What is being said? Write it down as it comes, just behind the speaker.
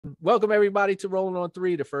Welcome everybody to Rolling on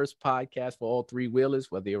Three, the first podcast for all three wheelers,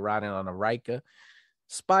 whether you're riding on a Riker,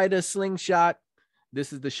 Spider, Slingshot.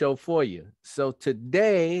 This is the show for you. So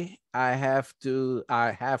today I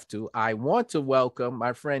want to welcome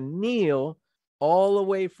my friend Neil, all the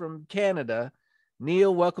way from Canada.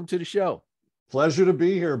 Neil, welcome to the show. Pleasure to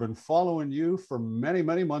be here. Been following you for many,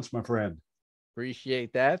 many months, my friend.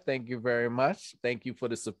 Appreciate that. Thank you very much. Thank you for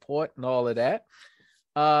the support and all of that.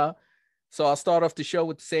 So I'll start off the show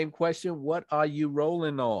with the same question. What are you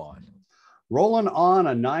rolling on? Rolling on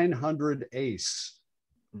a 900 Ace.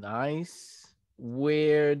 Nice.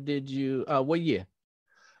 Where did you, what year?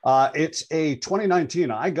 It's a 2019.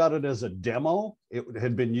 I got it as a demo. It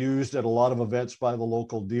had been used at a lot of events by the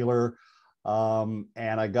local dealer. And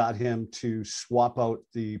I got him to swap out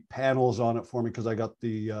the panels on it for me because I got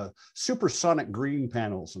the supersonic green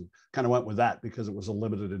panels and kind of went with that because it was a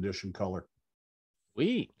limited edition color.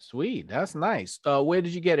 Sweet. That's nice. Where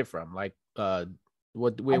did you get it from? Like, where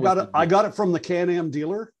I got it from the Can-Am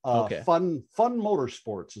dealer. Okay. Fun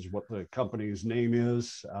Motorsports is what the company's name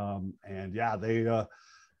is. And yeah,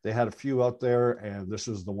 they had a few out there, and this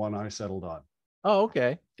is the one I settled on. Oh,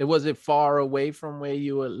 okay. Was it far away from where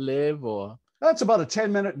you would live, or? That's about a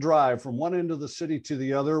 10-minute drive from one end of the city to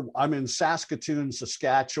the other. I'm in Saskatoon,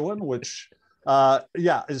 Saskatchewan, which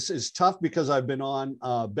is tough because I've been on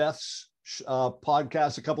Beth's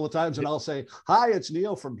podcast a couple of times, and I'll say, "Hi, it's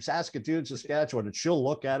Neil from Saskatoon, Saskatchewan," and she'll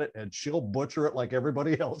look at it and she'll butcher it like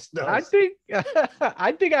everybody else does. I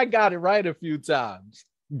think I got it right a few times.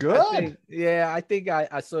 Good. I think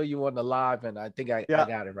I saw you on the live, and I think I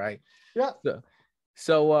got it right. Yeah.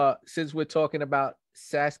 So since we're talking about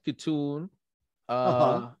Saskatoon,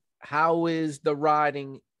 how is the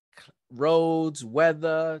riding? Roads,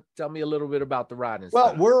 weather? Tell me a little bit about the riding.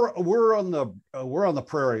 Well, we're on the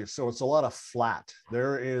prairie, so it's a lot of flat.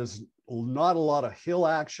 There is not a lot of hill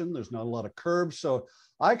action. There's not a lot of curbs, so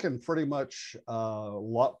I can pretty much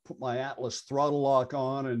put my Atlas throttle lock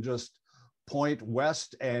on and just point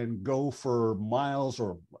west and go for miles,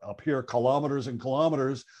 or up here kilometers and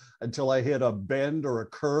kilometers, until I hit a bend or a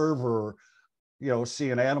curve, or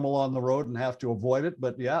see an animal on the road and have to avoid it.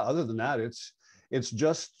 But yeah, other than that, it's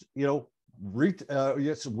just,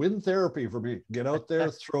 it's wind therapy for me. Get out there,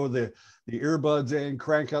 throw the earbuds in,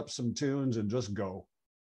 crank up some tunes, and just go.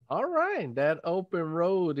 All right. That open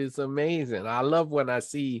road is amazing. I love when I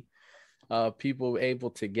see people able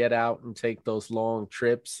to get out and take those long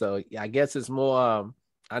trips. So I guess it's more,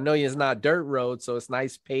 I know it's not dirt roads, so it's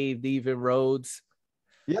nice paved, even roads.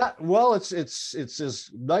 Yeah, well, it's as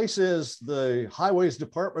nice as the highways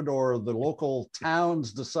department or the local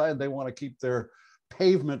towns decide they want to keep their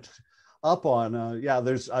pavement up on.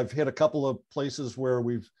 I've hit a couple of places where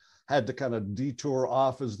we've had to kind of detour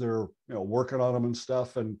off as they're working on them and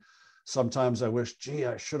stuff. And sometimes I wish,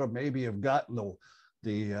 I should have maybe have gotten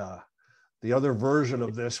the other version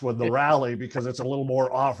of this with the rally, because it's a little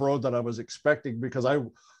more off-road than I was expecting, because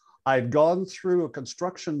I'd gone through a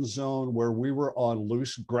construction zone where we were on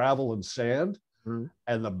loose gravel and sand. Mm-hmm.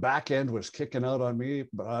 And the back end was kicking out on me,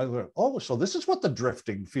 but I went, so this is what the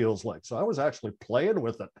drifting feels like. So I was actually playing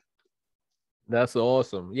with it. That's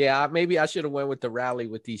awesome. Yeah, maybe I should have went with the rally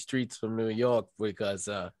with these streets from New York, because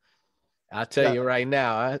I'll tell you right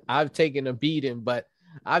now, I've taken a beating, but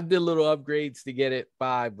I've did little upgrades to get it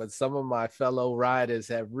by. But some of my fellow riders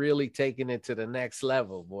have really taken it to the next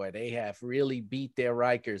level. Boy, they have really beat their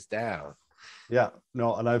Rikers down. Yeah,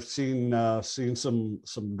 no, and I've seen some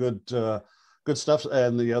good stuff.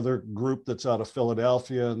 And the other group that's out of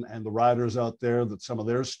Philadelphia and the riders out there, that some of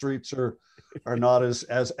their streets are not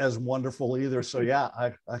as wonderful either. So yeah,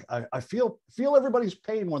 I feel everybody's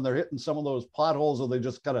pain when they're hitting some of those potholes, or they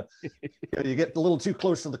just kind of you get a little too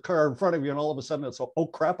close to the car in front of you, and all of a sudden it's, oh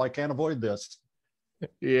crap, I can't avoid this.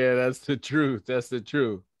 Yeah, that's the truth.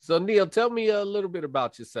 So Neil, tell me a little bit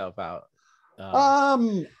about yourself.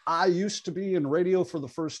 I used to be in radio for the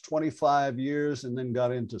first 25 years, and then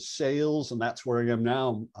got into sales, and that's where I am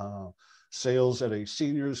now. Sales at a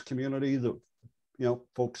seniors community that,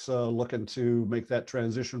 folks looking to make that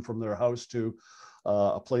transition from their house to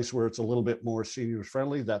a place where it's a little bit more seniors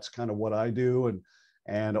friendly. That's kind of what I do,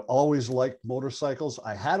 and always liked motorcycles.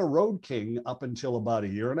 I had a Road King up until about a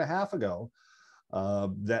year and a half ago.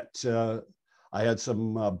 I had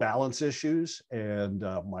some balance issues, and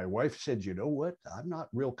my wife said, "You know what? I'm not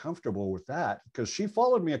real comfortable with that," because she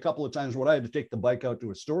followed me a couple of times when I had to take the bike out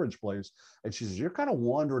to a storage place, and she says, "You're kind of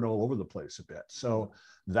wandering all over the place a bit." So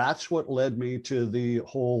that's what led me to the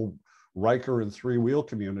whole Riker and three-wheel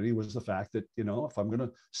community, was the fact that, if I'm going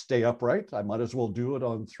to stay upright, I might as well do it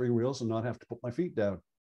on three wheels and not have to put my feet down.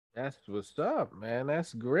 That's what's up, man.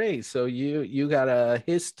 That's great. So you got a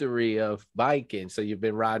history of biking. So you've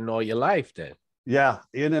been riding all your life then. Yeah,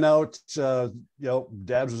 in and out. Dad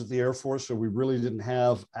was at the Air Force, so we really didn't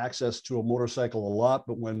have access to a motorcycle a lot.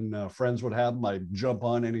 But when friends would have them, I'd jump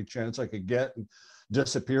on any chance I could get and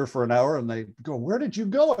disappear for an hour. And they go, "Where did you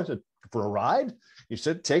go?" I said, "For a ride." He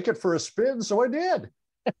said, "Take it for a spin." So I did.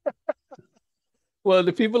 Well,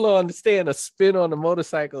 the people don't understand a spin on a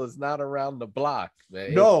motorcycle is not around the block,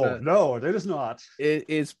 man. No, it is not.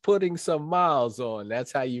 It's putting some miles on.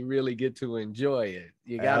 That's how you really get to enjoy it.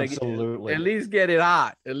 You gotta Absolutely. at least get it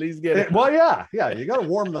hot. At least get it. Well, yeah. You got to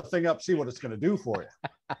warm the thing up, see what it's going to do for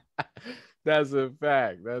you. That's a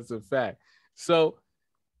fact. That's a fact. So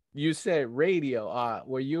you said radio.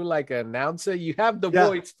 Were you like an announcer? You have the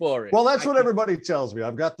voice for it. Well, that's what everybody tells me.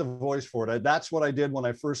 I've got the voice for it. That's what I did when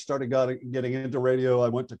I first started getting into radio. I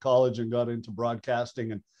went to college and got into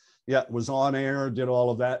broadcasting, and was on air, did all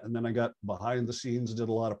of that, and then I got behind the scenes, did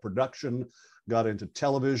a lot of production, got into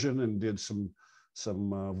television, and did some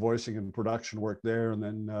voicing and production work there, and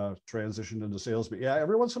then transitioned into sales. But yeah,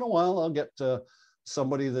 every once in a while, I'll get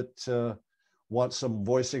somebody that want some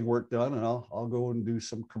voicing work done, and I'll go and do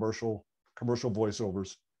some commercial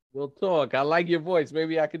voiceovers. We'll talk. I like your voice.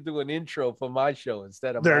 Maybe I could do an intro for my show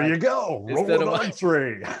instead of there. You go. Roll on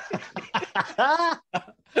 3.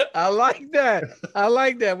 I like that. I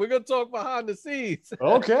like that. We're gonna talk behind the scenes.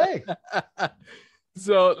 Okay.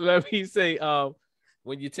 So let me say,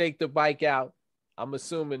 when you take the bike out, I'm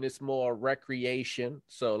assuming it's more recreation.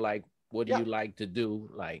 So like, what do you like to do?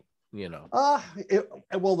 Like, well,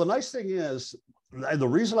 the nice thing is, the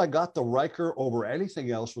reason I got the Ryker over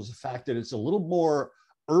anything else was the fact that it's a little more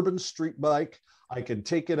urban street bike. I can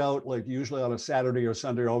take it out, like usually on a Saturday or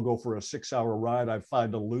Sunday, I'll go for a 6-hour ride. I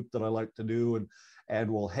find a loop that I like to do, and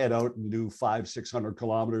we'll head out and do 500-600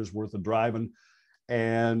 kilometers worth of driving.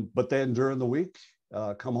 But then during the week,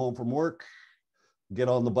 come home from work, get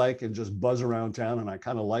on the bike and just buzz around town. And I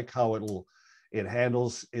kind of like how it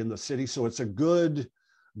handles in the city. So it's a good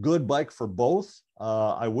bike for both.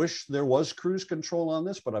 I wish there was cruise control on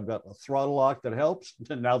this, but I've got a throttle lock that helps.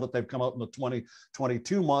 And now that they've come out in the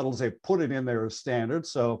 2022 models, they put it in there as standard.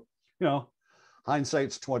 So,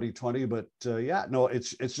 hindsight's 2020, but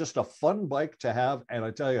it's just a fun bike to have. And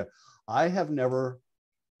I tell you, I have never,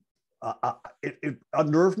 it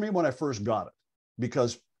unnerved me when I first got it,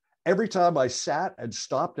 because every time I sat and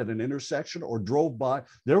stopped at an intersection or drove by,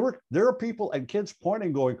 there are people and kids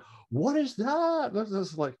pointing, going, "What is that?" This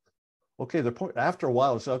is like, okay, they're pointing. After a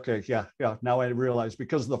while, it's okay. Yeah. Now I realize,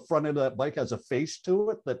 because the front end of that bike has a face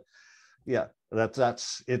to it,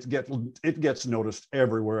 it gets noticed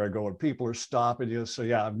everywhere I go, and people are stopping you. So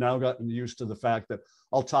yeah, I've now gotten used to the fact that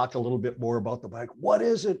I'll talk a little bit more about the bike. What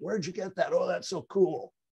is it? Where'd you get that? Oh, that's so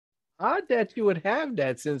cool. Odd that you would have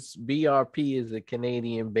that, since BRP is a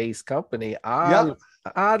Canadian-based company.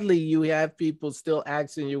 Oddly, you have people still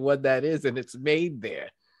asking you what that is, and it's made there.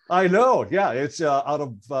 I know. Yeah, it's out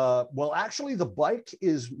of, actually, the bike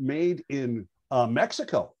is made in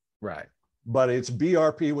Mexico. Right. But it's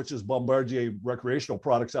BRP, which is Bombardier Recreational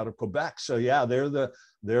Products, out of Quebec. So yeah, they're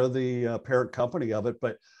the parent company of it.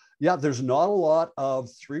 But yeah, there's not a lot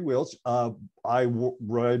of 3 wheels. I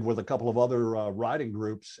ride with a couple of other riding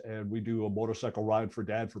groups, and we do a motorcycle ride for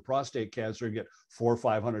Dad for prostate cancer, and get 400 or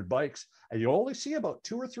 500 bikes. And you only see about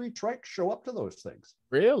 2 or 3 trikes show up to those things.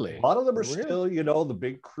 Really? A lot of them are still, the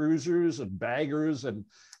big cruisers and baggers and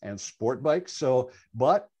sport bikes. So,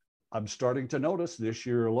 but I'm starting to notice this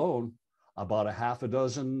year alone about a half a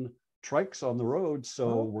dozen trikes on the road.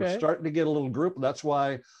 So we're starting to get a little group. That's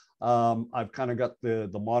why I've kind of got the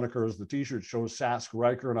monikers, the t-shirt shows Sask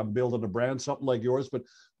Ryker, and I'm building a brand, something like yours. But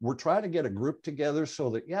we're trying to get a group together so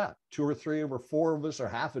that 2 or 3 or 4 of us, or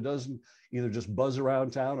half a dozen, either just buzz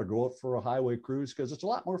around town or go out for a highway cruise, because it's a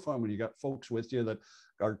lot more fun when you got folks with you that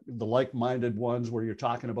are the like-minded ones, where you're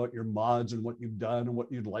talking about your mods and what you've done and what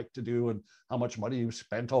you'd like to do and how much money you've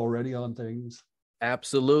spent already on things.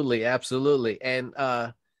 Absolutely. And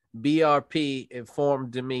BRP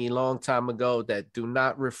informed me a long time ago that do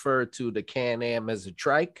not refer to the Can-Am as a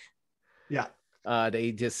trike. Yeah.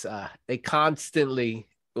 They just, they constantly,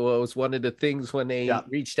 it was one of the things when they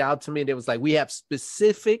reached out to me, they was like, we have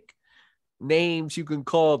specific names you can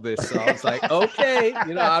call this. So I was like, okay,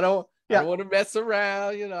 I don't want to mess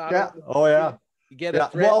around, You get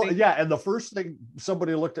a and the first thing,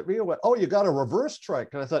 somebody looked at me and went, "Oh, you got a reverse trike."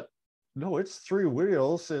 And I thought, no, it's 3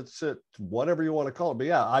 wheels. It's whatever you want to call it. But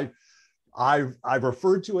yeah, I've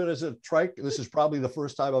referred to it as a trike. This is probably the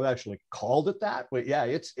first time I've actually called it that. But yeah,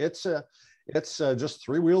 it's just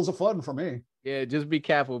 3 wheels of fun for me. Yeah, just be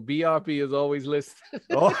careful. BRP is always listed.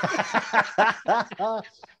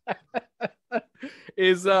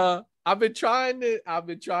 Is I've been trying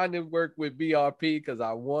to work with BRP because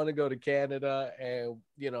I want to go to Canada and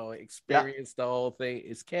experience the whole thing.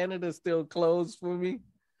 Is Canada still closed for me?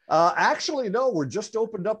 Actually, no, we're just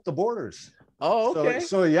opened up the borders. Oh, okay.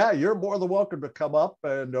 So yeah, you're more than welcome to come up,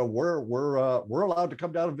 and we're allowed to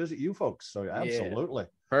come down and visit you folks. So absolutely. Yeah.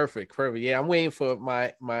 Perfect. Yeah, I'm waiting for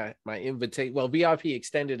my invitation. Well, BRP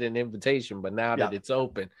extended an invitation, but now that it's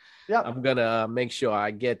open, I'm gonna make sure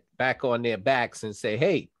I get back on their backs and say,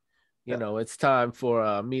 hey, it's time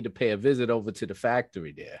for me to pay a visit over to the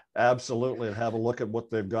factory there. Absolutely, and have a look at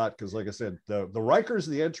what they've got, because like I said, the Ryker's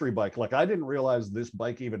the entry bike. Like, I didn't realize this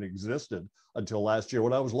bike even existed until last year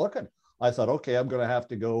when I was looking. I thought, okay, I'm going to have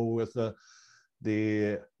to go with the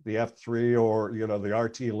F3 or the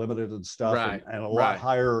RT Limited and stuff, and a lot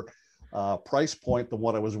higher price point than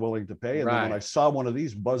what I was willing to pay. And then when I saw one of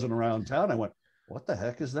these buzzing around town, I went, what the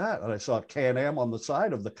heck is that? And I saw Can-Am on the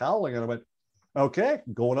side of the cowling, and I went, okay,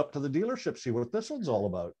 going up to the dealership, see what this one's all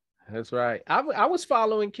about. That's right. I was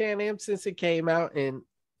following Can-Am since it came out in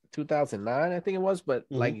 2009, I think it was. But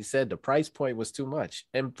like you said, the price point was too much.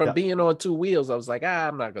 And from being on two wheels, I was like,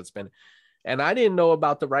 I'm not going to spend it. And I didn't know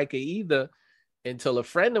about the Ryker either until a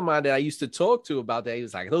friend of mine that I used to talk to about that. He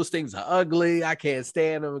was like, those things are ugly. I can't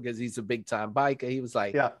stand them, because he's a big time biker. He was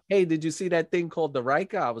like, hey, did you see that thing called the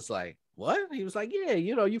Ryker? I was like, what? He was like, yeah,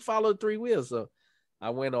 you follow three wheels. So I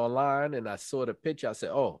went online and I saw the picture. I said,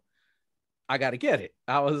 oh, I got to get it.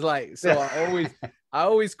 I was like, so I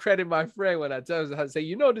always credit my friend when I tell him, I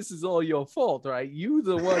say, this is all your fault, right? You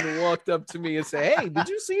the one who walked up to me and said, hey, did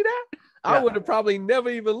you see that? I would have probably never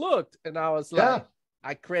even looked. And I was like,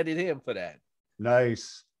 I credit him for that.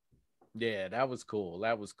 Nice. Yeah, that was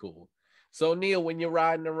cool. So Neil, when you're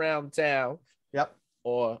riding around town,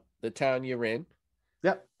 or the town you're in,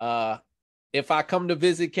 if I come to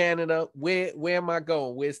visit Canada, where am I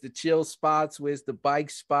going? Where's the chill spots? Where's the bike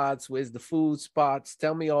spots? Where's the food spots?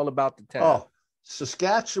 Tell me all about the town. Oh,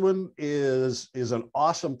 Saskatchewan is an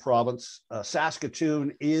awesome province.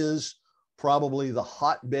 Saskatoon is probably the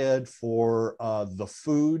hotbed for the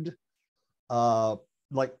food.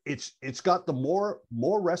 Like it's got the more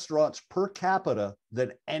restaurants per capita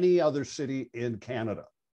than any other city in Canada.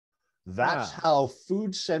 That's how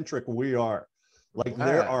food centric we are. Like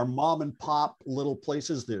there are mom and pop little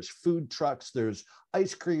places. There's food trucks. There's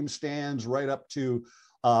ice cream stands right up to,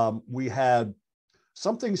 we had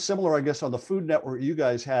something similar, I guess, on the Food Network. You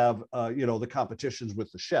guys have, the competitions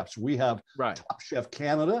with the chefs. We have Top Chef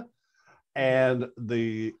Canada, and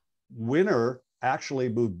the winner actually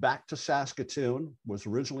moved back to Saskatoon, was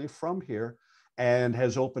originally from here, and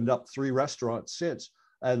has opened up 3 restaurants since.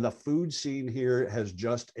 And the food scene here has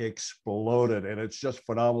just exploded, and it's just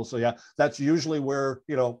phenomenal. So yeah, that's usually where,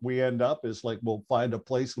 we end up, is like, we'll find a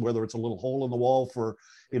place, whether it's a little hole in the wall for,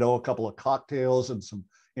 a couple of cocktails and some,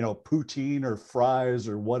 poutine or fries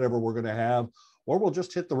or whatever we're going to have, or we'll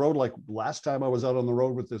just hit the road. Like last time I was out on the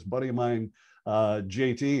road with this buddy of mine,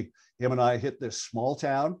 JT, him and I hit this small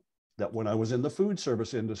town that when I was in the food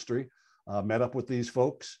service industry, met up with these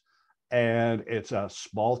folks, and it's a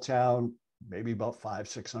small town, maybe about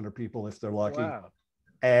 500-600 people if they're lucky.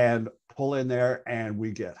 And pull in there, and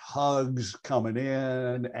we get hugs coming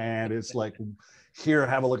in, and it's like, here,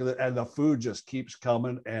 have a look at it. And the food just keeps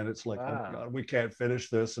coming, and it's like, oh God, we can't finish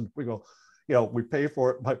this. And we go, we pay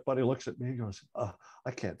for it. My buddy looks at me and goes,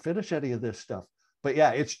 I can't finish any of this stuff. But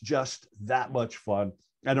yeah, it's just that much fun.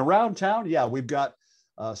 And around town, we've got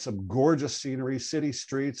some gorgeous scenery, city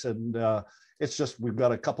streets, and it's just, we've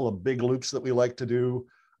got a couple of big loops that we like to do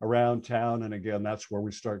around town. And again, that's where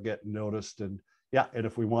we start getting noticed. And and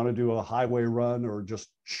if we want to do a highway run or just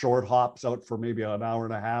short hops out for maybe an hour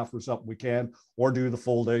and a half or something, we can, or do the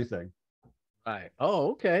full day thing. Right.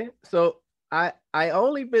 Oh, okay. So I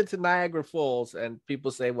only been to Niagara Falls, and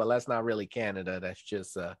people say, well, that's not really Canada. That's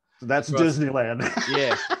just that's Disneyland.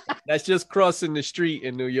 Yeah. That's just crossing the street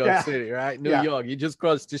in New York City, right? New York. You just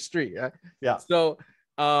cross the street, right? Yeah. So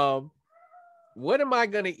what am I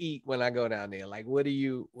gonna eat when I go down there? Like, what do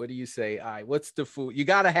you say? All right, what's the food you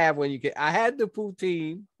gotta have when you get? I had the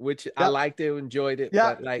poutine, which I liked it, enjoyed it.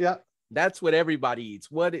 Yeah, but that's what everybody eats.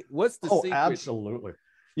 What's the secret? Absolutely.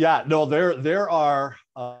 Yeah, no, there are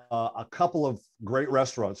a couple of great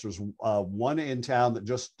restaurants. There's one in town that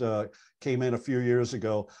just came in a few years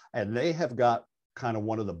ago, and they have got kind of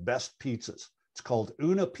one of the best pizzas. It's called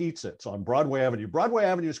Una Pizza. It's on Broadway Avenue. Broadway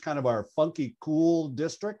Avenue is kind of our funky, cool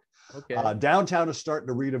district. Okay. Downtown is starting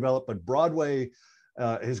to redevelop, but Broadway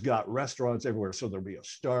has got restaurants everywhere. So there'll be a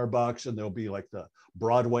Starbucks, and there'll be like the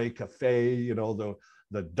Broadway Cafe,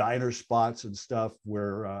 the diner spots and stuff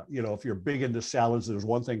where, you know, if you're big into salads, there's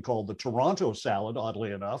one thing called the Toronto salad,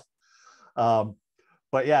 oddly enough.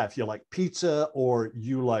 But yeah, if you like pizza or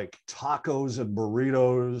you like tacos and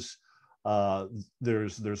burritos,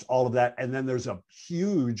 there's all of that. And then there's a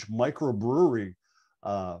huge microbrewery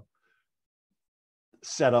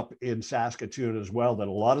set up in Saskatoon as well, that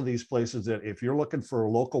a lot of these places, that if you're looking for a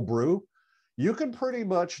local brew, you can pretty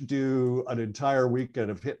much do an entire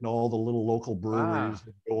weekend of hitting all the little local breweries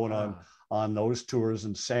and going on those tours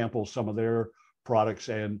and sample some of their products.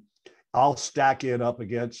 And I'll stack it up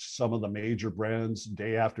against some of the major brands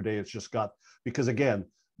day after day. It's just got, because again,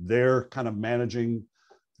 they're kind of managing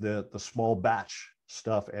the small batch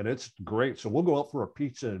stuff, and it's great. So we'll go out for a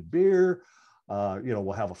pizza and beer. You know,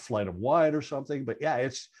 we'll have a flight of wine or something. But yeah,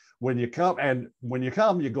 it's when you come,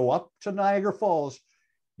 you go up to Niagara Falls,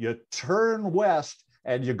 you turn west,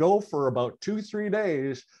 and you go for about 2-3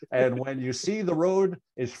 days. And when you see the road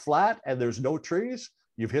is flat and there's no trees,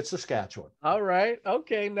 you've hit Saskatchewan. All right.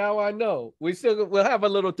 Okay. Now I know. We'll have a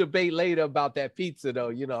little debate later about that pizza, though.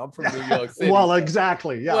 You know, I'm from New York City. Well,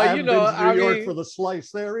 exactly. Yeah. Well, I haven't been to New York for the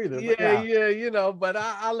slice there either. Yeah. You know, but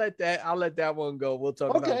I'll let that one go. We'll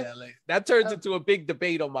talk about that later. That turns into a big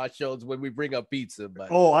debate on my shows when we bring up pizza.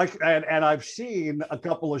 But and I've seen a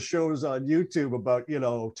couple of shows on YouTube about, you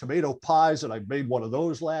know, tomato pies, and I made one of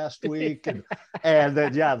those last week, and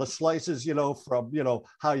then the slices, you know, from, you know,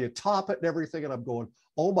 how you top it and everything, and I'm going,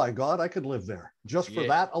 oh my God, I could live there just for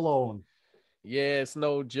that alone. Yeah, it's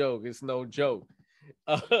no joke. It's no joke.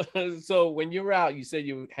 So when you're out, you said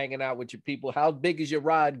you're hanging out with your people. How big is your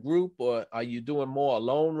ride group, or are you doing more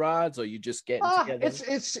alone rides, or you just getting together?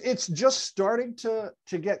 It's just starting to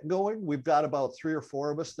get going. We've got about 3 or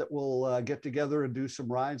 4 of us that will get together and do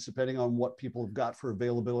some rides, depending on what people have got for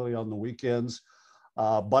availability on the weekends.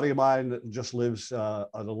 A buddy of mine that just lives in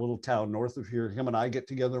a little town north of here, him and I get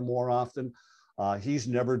together more often. He's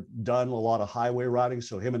never done a lot of highway riding,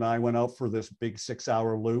 so him and I went out for this big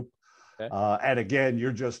 6-hour loop. Okay. And again,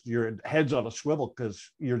 your head's on a swivel, because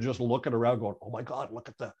you're just looking around going, oh my God, look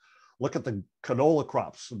at the canola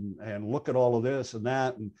crops, and look at all of this and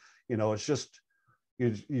that. And, you know, it's just,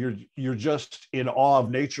 you're just in awe of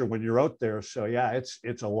nature when you're out there. So yeah,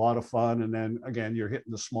 it's a lot of fun. And then again, you're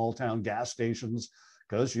hitting the small town gas stations,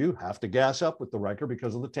 because you have to gas up with the Ryker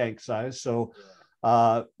because of the tank size. So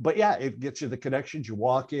but yeah, it gets you the connections. You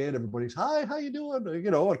walk in, everybody's, hi, how you doing?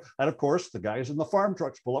 You know, and of course the guys in the farm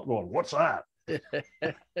trucks pull up going, what's that?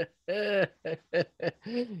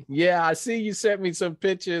 Yeah, I see you sent me some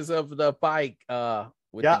pictures of the bike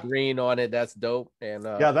with the green on it. That's dope. And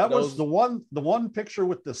that was the one picture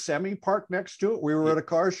with the semi parked next to it. We were at a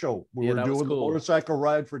car show. We were doing the motorcycle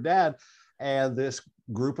ride for Dad, and this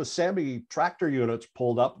group of semi tractor units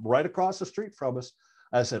pulled up right across the street from us.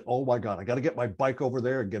 I said, oh my God, I got to get my bike over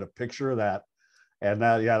there and get a picture of that. And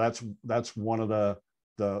that's one of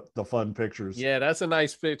the fun pictures. Yeah, that's a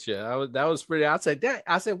nice picture. That was pretty. I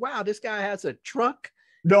said, wow, this guy has a truck.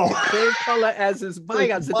 No, same color as his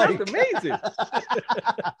bike. I said, that's amazing.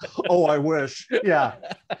 Oh, I wish. Yeah,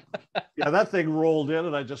 that thing rolled in,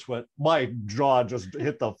 and I just went, my jaw just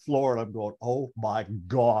hit the floor, and I'm going, oh my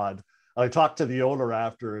God. I talked to the owner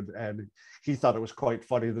after, and he thought it was quite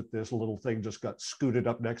funny that this little thing just got scooted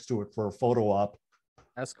up next to it for a photo op.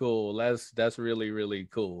 That's cool. That's really, really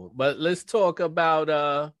cool. But let's talk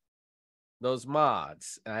about those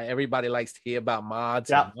mods. Everybody likes to hear about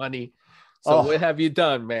mods and money. So what have you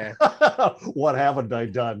done, man? What haven't I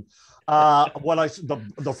done?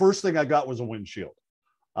 The first thing I got was a windshield.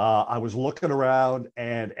 I was looking around,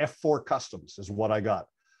 and F4 Customs is what I got.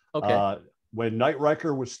 Okay. When Knight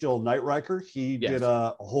Ryker was still Knight Ryker, he did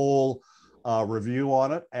a whole review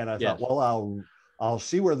on it, and I thought, well, I'll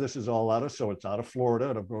see where this is all out of. So it's out of Florida,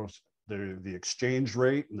 and of course the exchange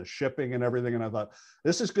rate and the shipping and everything. And I thought,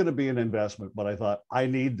 this is going to be an investment, but I thought, I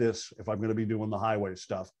need this if I'm going to be doing the highway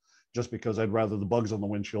stuff, just because I'd rather the bugs on the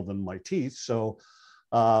windshield than my teeth. So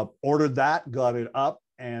ordered that, got it up,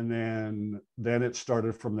 and then it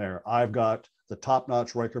started from there. I've got the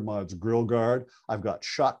top-notch Ryker Mods grill guard. I've got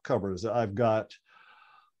shock covers. I've got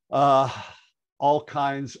all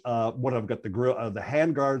kinds. I've got the grill, the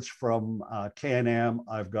hand guards from Can-Am.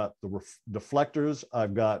 I've got the deflectors.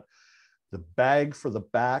 I've got the bag for the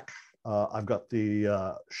back. I've got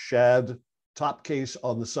the shed top case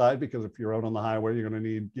on the side, because if you're out on the highway, you're going to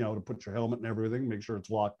need, you know, to put your helmet and everything, make sure it's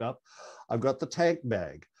locked up. I've got the tank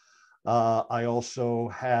bag. I also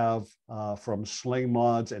have from Sling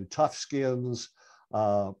Mods and Tough Skins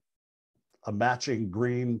a matching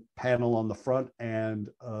green panel on the front, and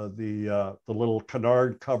the little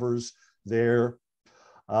canard covers there.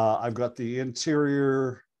 I've got the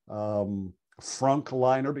interior frunk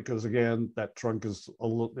liner, because again, that trunk is a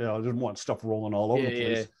little, I didn't want stuff rolling all over the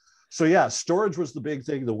place. Yeah. So yeah, storage was the big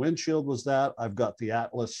thing. The windshield was that. I've got the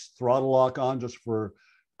Atlas throttle lock on just for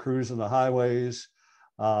cruising the highways.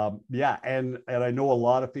 Yeah, and I know a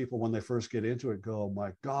lot of people when they first get into it go, oh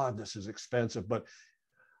my God, this is expensive. But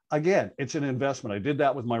again, it's an investment. I did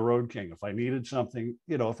that with my Road King. If I needed something,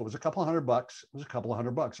 if it was a couple $100, it was a couple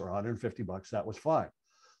 $100 or $150, that was fine.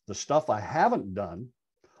 The stuff I haven't done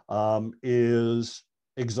is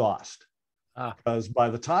exhaust. Because by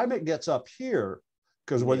the time it gets up here,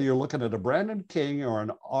 because whether you're looking at a Brandon King or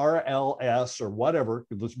an RLS or whatever,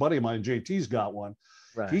 this buddy of mine, JT's got one.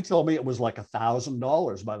 Right. He told me it was like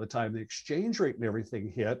 $1,000 by the time the exchange rate and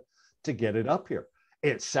everything hit to get it up here.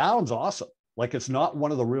 It sounds awesome. Like it's not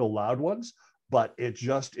one of the real loud ones, but it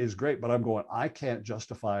just is great. But I'm going, I can't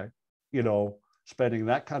justify, spending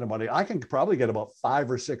that kind of money. I can probably get about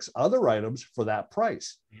 5 or 6 other items for that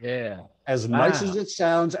price. Yeah. As nice as it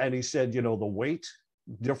sounds. And he said, the weight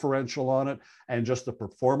differential on it and just the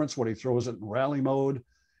performance when he throws it in rally mode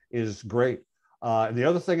is great. And the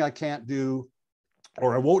other thing I can't do,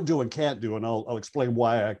 or I won't do and can't do, and I'll explain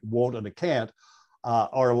why I won't and I can't,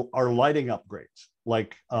 are lighting upgrades.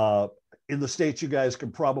 Like in the States, you guys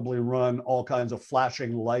can probably run all kinds of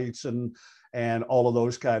flashing lights and all of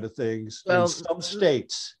those kind of things. Well, in some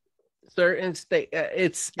states. Certain state,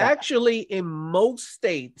 it's actually in most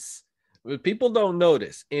states, but people don't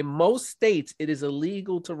notice. In most states, it is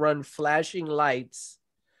illegal to run flashing lights.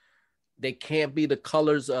 They can't be the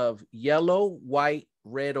colors of yellow, white,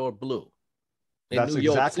 red, or blue. That's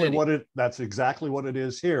exactly what it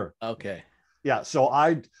is here. Okay. Yeah. So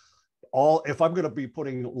if I'm going to be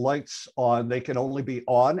putting lights on, they can only be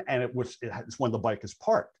on, and it's when the bike is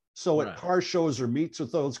parked. So at car shows or meets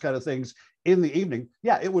with those kind of things in the evening,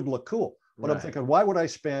 it would look cool. But I'm thinking, why would I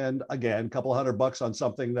spend, again, a couple $100 on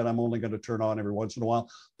something that I'm only going to turn on every once in a while?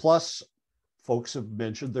 Plus, folks have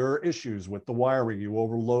mentioned there are issues with the wiring. You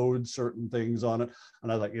overload certain things on it.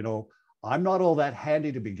 And I thought, I'm not all that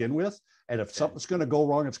handy to begin with. And if something's going to go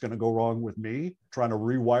wrong, it's going to go wrong with me trying to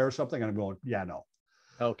rewire something. And I'm going, no.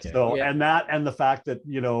 Okay. So, and the fact that,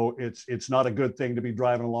 it's not a good thing to be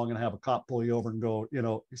driving along and have a cop pull you over and go,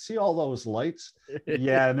 you see all those lights?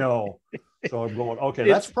 No. So I'm going, okay,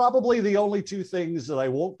 that's probably the only 2 things that I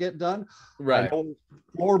won't get done. Right.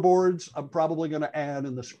 Floorboards, I'm probably going to add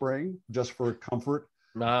in the spring just for comfort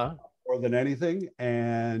more than anything.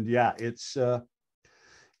 And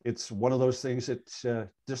it's one of those things that's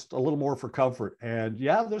just a little more for comfort. And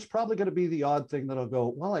there's probably going to be the odd thing that'll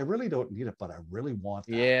go, well, I really don't need it, but I really want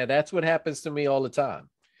that. Yeah, that's what happens to me all the time.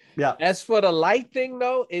 Yeah. As for the light thing,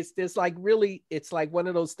 though, it's just like really, it's like one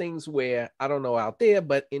of those things where I don't know out there,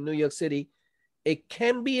 but in New York City, it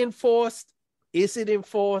can be enforced. Is it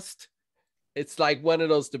enforced? It's like one of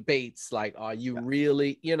those debates. Like, are you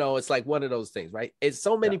really, it's like one of those things, right? It's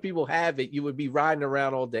so many people have it. You would be riding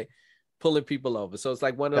around all day, pulling people over. So it's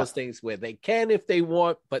like one of those things where they can if they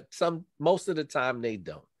want, but most of the time they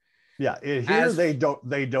don't. Yeah, here they don't.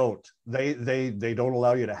 They don't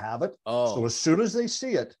allow you to have it. Oh. So as soon as they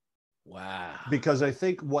see it, wow. Because I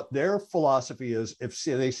think what their philosophy is, if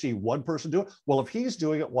they see one person do it, well, if he's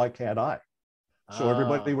doing it, why can't I? So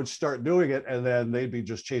everybody would start doing it, and then they'd be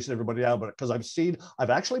just chasing everybody out. But because I've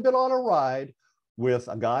actually been on a ride with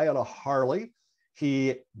a guy on a Harley.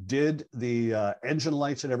 He did the engine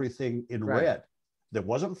lights and everything in red. That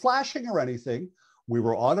wasn't flashing or anything. We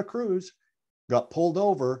were on a cruise, got pulled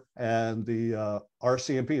over, and the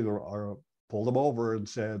RCMP pulled him over and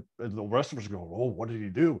said, and the rest of us go, oh, what did he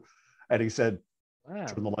do? And he said,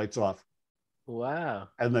 turn the lights off. Wow.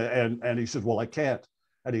 And he said, well, I can't.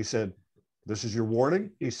 And he said, this is your warning.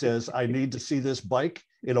 He says, I need to see this bike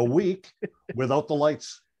in a week without the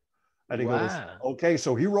lights. And he goes, okay.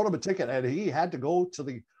 So he wrote him a ticket, and he had to go to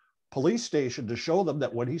the police station to show them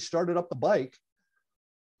that when he started up the bike,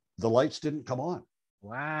 the lights didn't come on.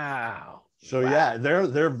 Wow. So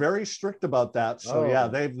they're very strict about that. So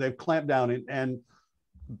they've clamped down. And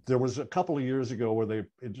there was a couple of years ago where they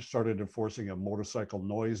just started enforcing a motorcycle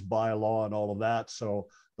noise bylaw and all of that. So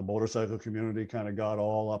the motorcycle community kind of got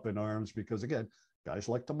all up in arms because, again, guys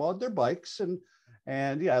like to mod their bikes, and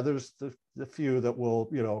there's the few that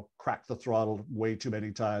will crack the throttle way too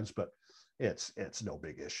many times, but it's no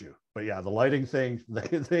big issue. But the lighting thing,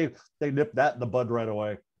 they nipped that in the bud right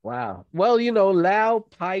away. Wow. Well, loud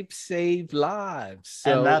pipes save lives.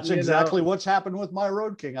 So, and that's exactly what's happened with my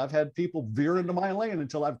Road King. I've had people veer into my lane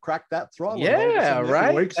until I've cracked that throttle. Yeah, right.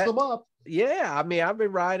 It wakes them up. Yeah, I mean, I've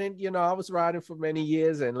been riding, I was riding for many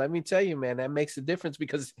years, and let me tell you, man, that makes a difference,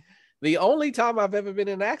 because the only time I've ever been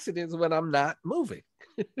in an accident is when I'm not moving.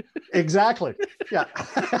 Exactly. Yeah.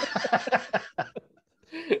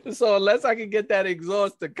 So unless I can get that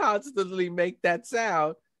exhaust to constantly make that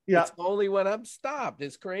sound, Yeah. it's only when I'm stopped.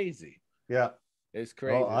 It's crazy. Yeah. It's Oh,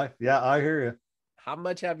 crazy. I hear you. How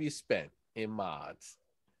much have you spent in mods?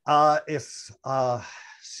 If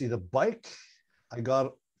see the bike, I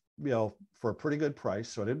got for a pretty good price,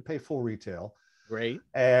 so I didn't pay full retail. Great.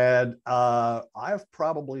 And I've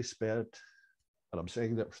probably spent, and I'm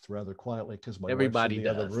saying that rather quietly because my Everybody wife's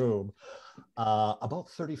in the other does. room, about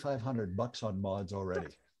 $3,500 on mods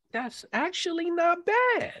already. That's actually not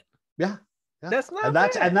bad. Yeah. That's not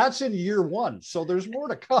bad. And that's in year one. So there's more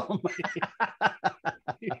to come.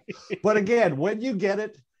 But again, when you get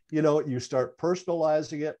it, you start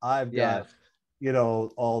personalizing it. I've got,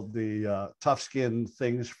 all the tough skin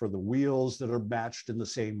things for the wheels that are matched in the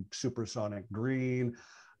same supersonic green.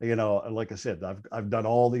 And like I said, I've done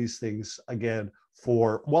all these things again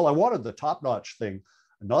I wanted the top notch thing,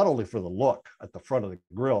 not only for the look at the front of the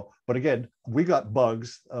grill, but again, we got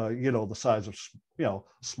bugs, the size of,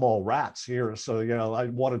 small rats here. So, I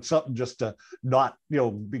wanted something just to not,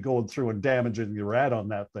 be going through and damaging the rat on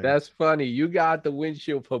that thing. That's funny. You got the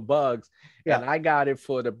windshield for bugs, and I got it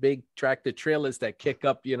for the big tractor trailers that kick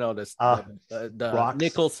up, the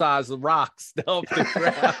nickel-sized rocks off the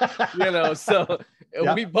ground, so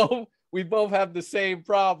we both have the same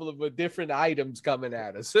problem with different items coming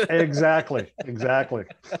at us. Exactly.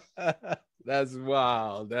 That's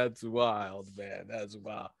wild, man. That's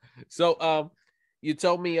wild. So you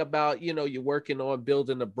told me about, you're working on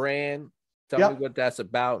building a brand. Tell me what that's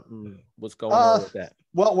about and what's going on with that.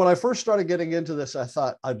 Well, when I first started getting into this, I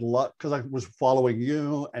thought I'd love, because I was following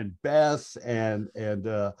you and Beth and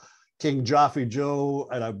King Jaffe Joe,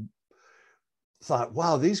 and I thought,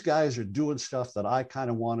 wow, these guys are doing stuff that I kind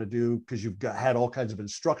of want to do, because had all kinds of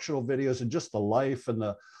instructional videos and just the life and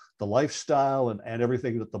the lifestyle and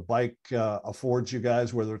everything that the bike affords you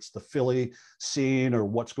guys, whether it's the Philly scene or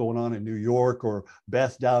what's going on in New York or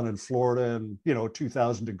Beth down in Florida and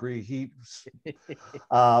 2000-degree heat.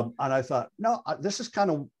 And I thought, no, this is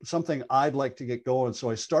kind of something I'd like to get going.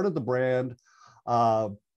 So I started the brand,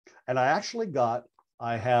 and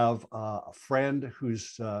I have a friend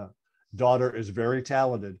whose daughter is very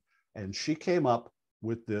talented, and she came up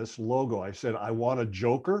with this logo. I said, I want a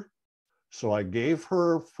Joker. So I gave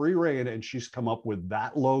her free rein, and she's come up with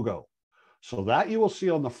that logo. So that you will see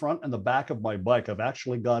on the front and the back of my bike. I've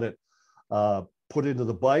actually got it put into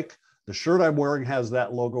the bike. The shirt I'm wearing has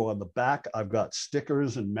that logo on the back. I've got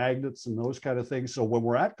stickers and magnets and those kind of things. So when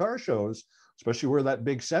we're at car shows, especially where that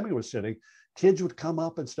big semi was sitting, kids would come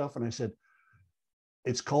up and stuff. And I said,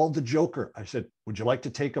 it's called the Joker. I said, would you like to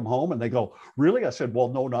take them home? And they go, really? I said, well,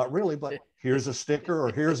 no, not really, but here's a sticker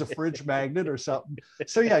or here's a fridge magnet or something.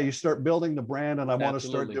 So yeah, you start building the brand, and I want to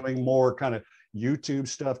start doing more kind of YouTube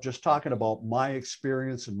stuff, just talking about my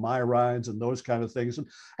experience and my rides and those kind of things.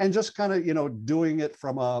 And just kind of, doing it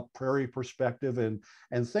from a prairie perspective and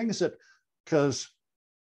things that, because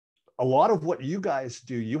a lot of what you guys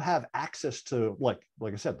do, you have access to, like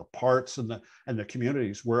I said, the parts and the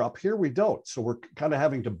communities, where up here we don't. So we're kind of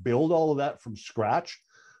having to build all of that from scratch.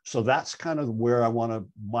 So that's kind of where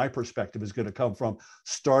my perspective is going to come from,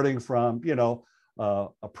 starting from, a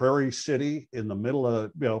prairie city in the middle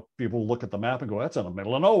of, people look at the map and go, that's in the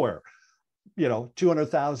middle of nowhere.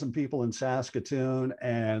 200,000 people in Saskatoon,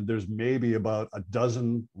 and there's maybe about a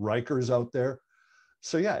dozen Rikers out there.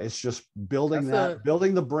 So yeah, it's just building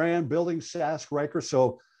building the brand, building Sask Riker.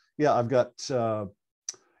 So yeah, I've got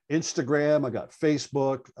Instagram, I got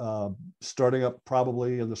Facebook, starting up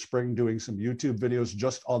probably in the spring, doing some YouTube videos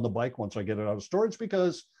just on the bike once I get it out of storage,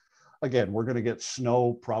 because again, we're going to get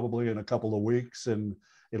snow probably in a couple of weeks, and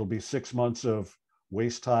it'll be 6 months of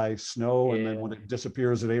waist high snow. And then when it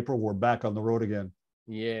disappears in April, we're back on the road again.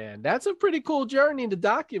 Yeah, that's a pretty cool journey to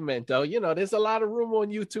document, though. There's a lot of room on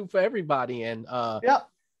YouTube for everybody. And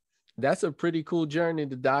that's a pretty cool journey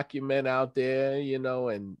to document out there,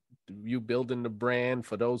 and you building the brand.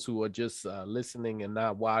 For those who are just listening and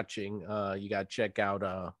not watching, you got to check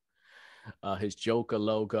out his Joker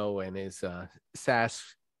logo and his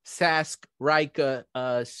Sask Riker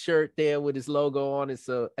shirt there with his logo on it.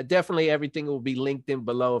 So definitely everything will be linked in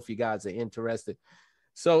below if you guys are interested.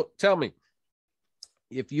 So tell me,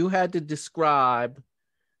 if you had to describe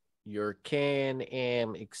your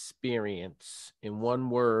Can-Am experience in one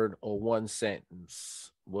word or one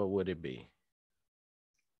sentence, what would it be?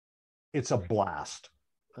 It's a blast.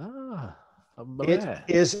 A blast.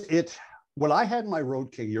 It when I had my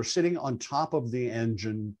Road King, you're sitting on top of the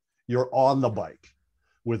engine, you're on the bike.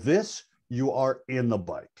 With this, you are in the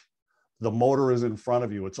bike. The motor is in front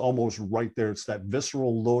of you. It's almost right there. It's that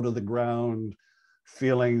visceral low to the ground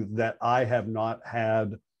feeling that I have not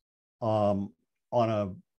had on a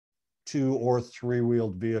 2 or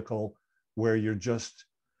 3-wheeled vehicle where you're just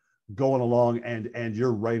going along and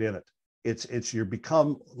you're right in it. It's you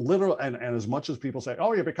become literal, and as much as people say,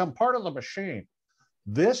 oh, you become part of the machine.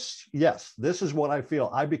 This is what I feel.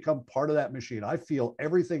 I become part of that machine. I feel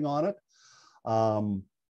everything on it.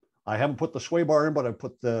 I haven't put the sway bar in, but I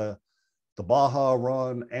put the Baja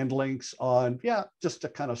Run end links on, just to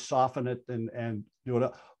kind of soften it and do it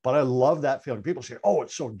up. But I love that feeling. People say, oh,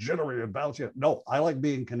 it's so jittery and bouncy. No, I like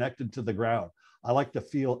being connected to the ground. I like to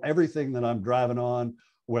feel everything that I'm driving on,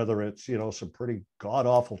 whether it's, some pretty god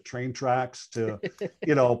awful train tracks to,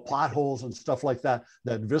 potholes and stuff like that.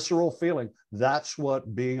 That visceral feeling, that's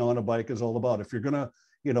what being on a bike is all about. If you're going to,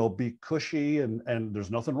 be cushy, and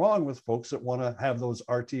there's nothing wrong with folks that want to have those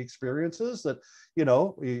RT experiences that,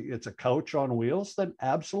 it's a couch on wheels, then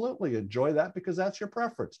absolutely enjoy that, because that's your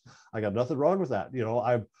preference. I got nothing wrong with that.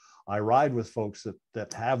 I ride with folks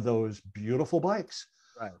that have those beautiful bikes.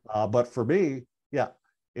 Right. But for me,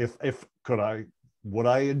 would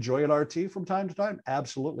I enjoy an RT from time to time?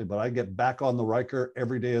 Absolutely. But I get back on the Ryker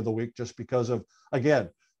every day of the week just because of,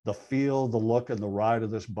 again, the feel, the look, and the ride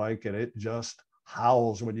of this bike. And it just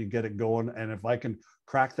howls when you get it going. And if I can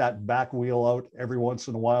crack that back wheel out every once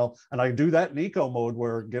in a while, and I do that in eco mode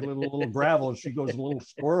where get a little gravel and she goes a little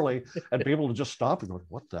squirrely, and people will just stop and go,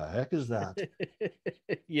 what the heck is that?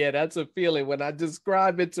 Yeah, that's a feeling. When I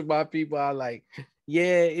describe it to my people, I'm like,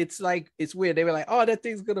 yeah, it's weird. They were like, oh, that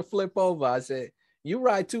thing's gonna flip over. I said, you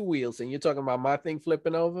ride 2 wheels and you're talking about my thing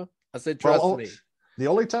flipping over? I said, trust me. The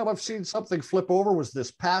only time I've seen something flip over was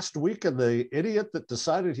this past week, and the idiot that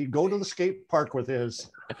decided he'd go to the skate park with his.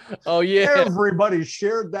 Oh, yeah. Everybody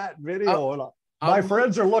shared that video. And my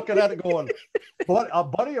friends are looking at it going, but a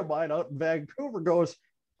buddy of mine out in Vancouver goes,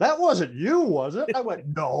 that wasn't you, was it? I went,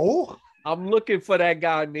 no. I'm looking for that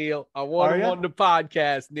guy, Neil. I want him on the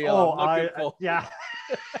podcast, Neil. Yeah.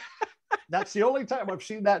 That's the only time I've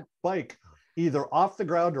seen that bike either off the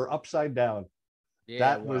ground or upside down. Yeah,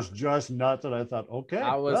 that was just nuts. And I thought, okay.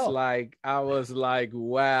 I was like,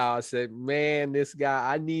 wow. I said, man, this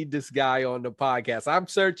guy, I need this guy on the podcast. I'm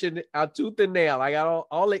searching out tooth and nail. I got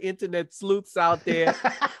all the internet sleuths out there.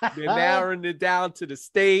 They're narrowing it down to the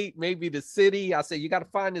state, maybe the city. I said, you got to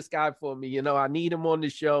find this guy for me. I need him on the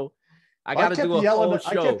show. I got to do a whole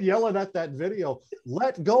show. I kept yelling at that video,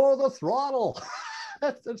 let go of the throttle.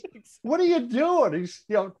 What are you doing? He's,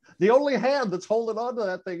 the only hand that's holding on to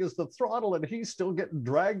that thing is the throttle, and he's still getting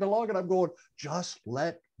dragged along. And I'm going, just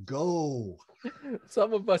let go.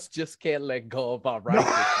 Some of us just can't let go of our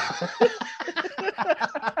rights.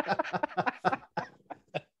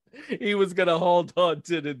 He was gonna hold on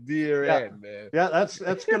to the dear end, man. Yeah, that's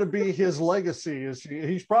gonna be his legacy.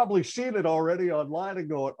 He's probably seen it already online and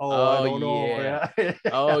going, I don't know. Yeah.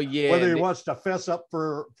 Oh yeah. Whether he wants to fess up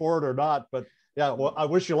for it or not, but. Yeah, well, I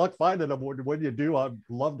wish you luck finding them. When you do, I'd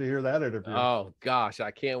love to hear that interview. Oh, gosh, I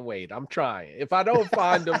can't wait. I'm trying. If I don't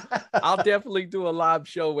find them, I'll definitely do a live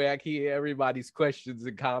show where I can hear everybody's questions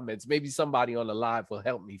and comments. Maybe somebody on the live will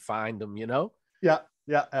help me find them, Yeah,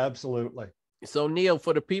 absolutely. So, Neil,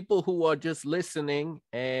 for the people who are just listening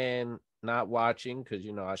and not watching, because,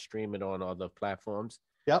 I stream it on all the platforms.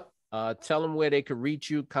 Yep. Tell them where they could reach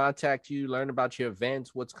you, contact you, learn about your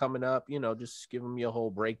events, what's coming up, just give them your whole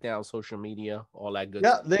breakdown, social media, all that good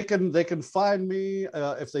stuff. They can find me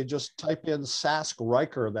if they just type in Sask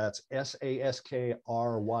Ryker. That's SASKRYKER.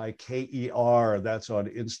 That's on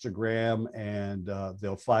Instagram, and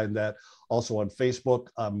they'll find that also on Facebook.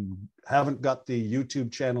 Haven't got the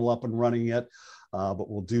YouTube channel up and running yet, but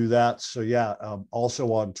we'll do that. So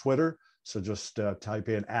also on Twitter. So just type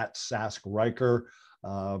in @Sask Ryker.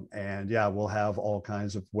 And we'll have all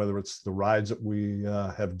kinds of, whether it's the rides that we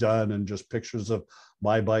have done and just pictures of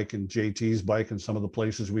my bike and JT's bike and some of the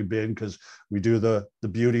places we've been, because we do the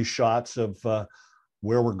beauty shots of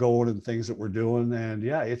where we're going and things that we're doing. And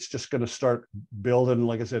it's just going to start building.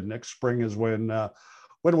 Like I said, next spring is when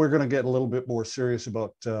we're going to get a little bit more serious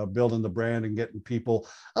about building the brand and getting people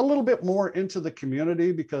a little bit more into the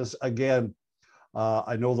community, because again,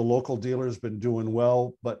 I know the local dealer has been doing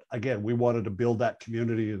well, but again, we wanted to build that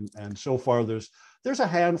community, and so far there's a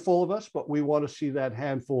handful of us, but we want to see that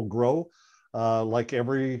handful grow. Like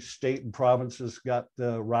every state and province has got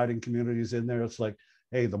riding communities in there. It's like,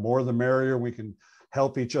 hey, the more the merrier. We can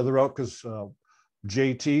help each other out, because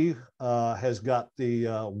JT has got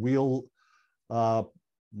the wheel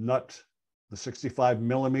nut, the 65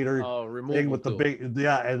 millimeter thing with the big,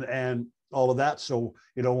 and all of that. So,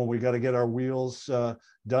 when we got to get our wheels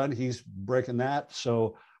done, he's breaking that.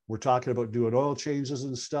 So we're talking about doing oil changes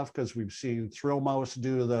and stuff, because we've seen Thrill Mouse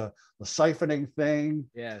do the siphoning thing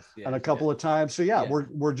yes, and a couple of times. So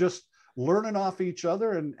we're just learning off each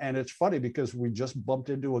other. And it's funny because we just bumped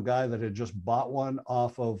into a guy that had just bought one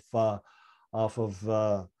off of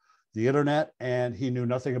the internet, and he knew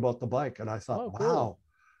nothing about the bike. And I thought, Oh, wow.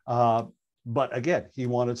 cool. But again, he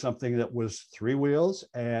wanted something that was 3 wheels,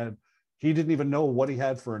 and he didn't even know what he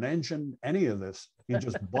had for an engine, any of this. He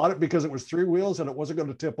just bought it because it was 3 wheels and it wasn't going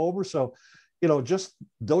to tip over. So, you know, just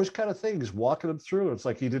those kind of things, walking him through. It's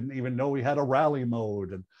like he didn't even know he had a rally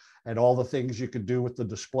mode and all the things you could do with the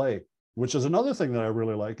display, which is another thing that I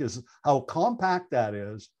really like, is how compact that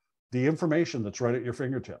is, the information that's right at your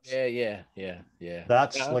fingertips. Yeah.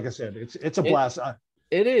 That's, like I said, it's a blast.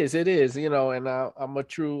 It is, you know, and I'm a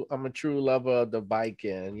true lover of the bike,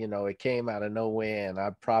 and you know, it came out of nowhere, and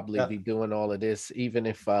I'd probably be doing all of this even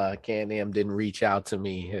if Can-Am didn't reach out to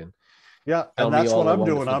me and and that's what I'm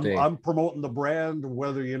doing. things. I'm promoting the brand,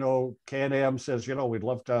 whether, you know, Can-Am says, you know, we'd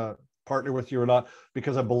love to partner with you or not,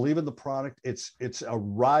 because I believe in the product. It's a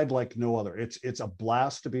ride like no other. It's a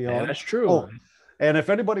blast to be on. That's true. Oh, and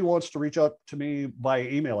if anybody wants to reach out to me by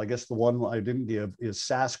email, I guess the one I didn't give is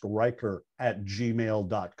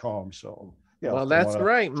saskreicher@gmail.com. So yeah. Well, that's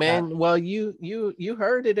right, man. Well, you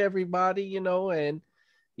heard it, everybody, you know, and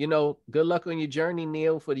you know, good luck on your journey,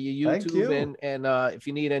 Neil, for your YouTube. Thank you. And if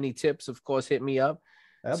you need any tips, of course, hit me up.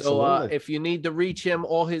 Absolutely. So if you need to reach him,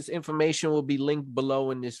 all his information will be linked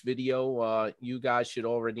below in this video. You guys should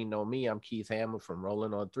already know me. I'm Keith Hammer from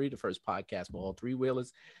Rolling on 3, the first podcast for all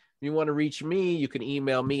 3-wheelers. If you want to reach me, you can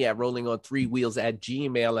email me at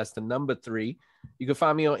rollingon3wheels@gmail. That's the number 3. You can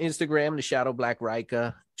find me on Instagram, the Shadow Black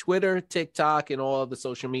Riker, Twitter, TikTok, and all the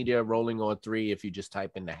social media, Rolling on 3. If you just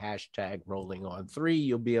type in the hashtag Rolling on 3,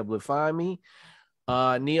 you'll be able to find me.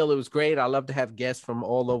 Neil, it was great. I love to have guests from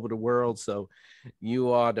all over the world. So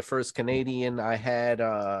you are the first Canadian I had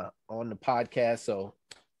on the podcast. So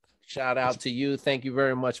shout out to you. Thank you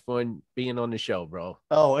very much for being on the show, bro.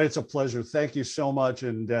 Oh, it's a pleasure. Thank you so much.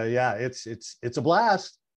 And yeah, it's a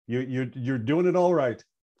blast. You're doing it all right.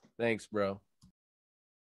 Thanks, bro.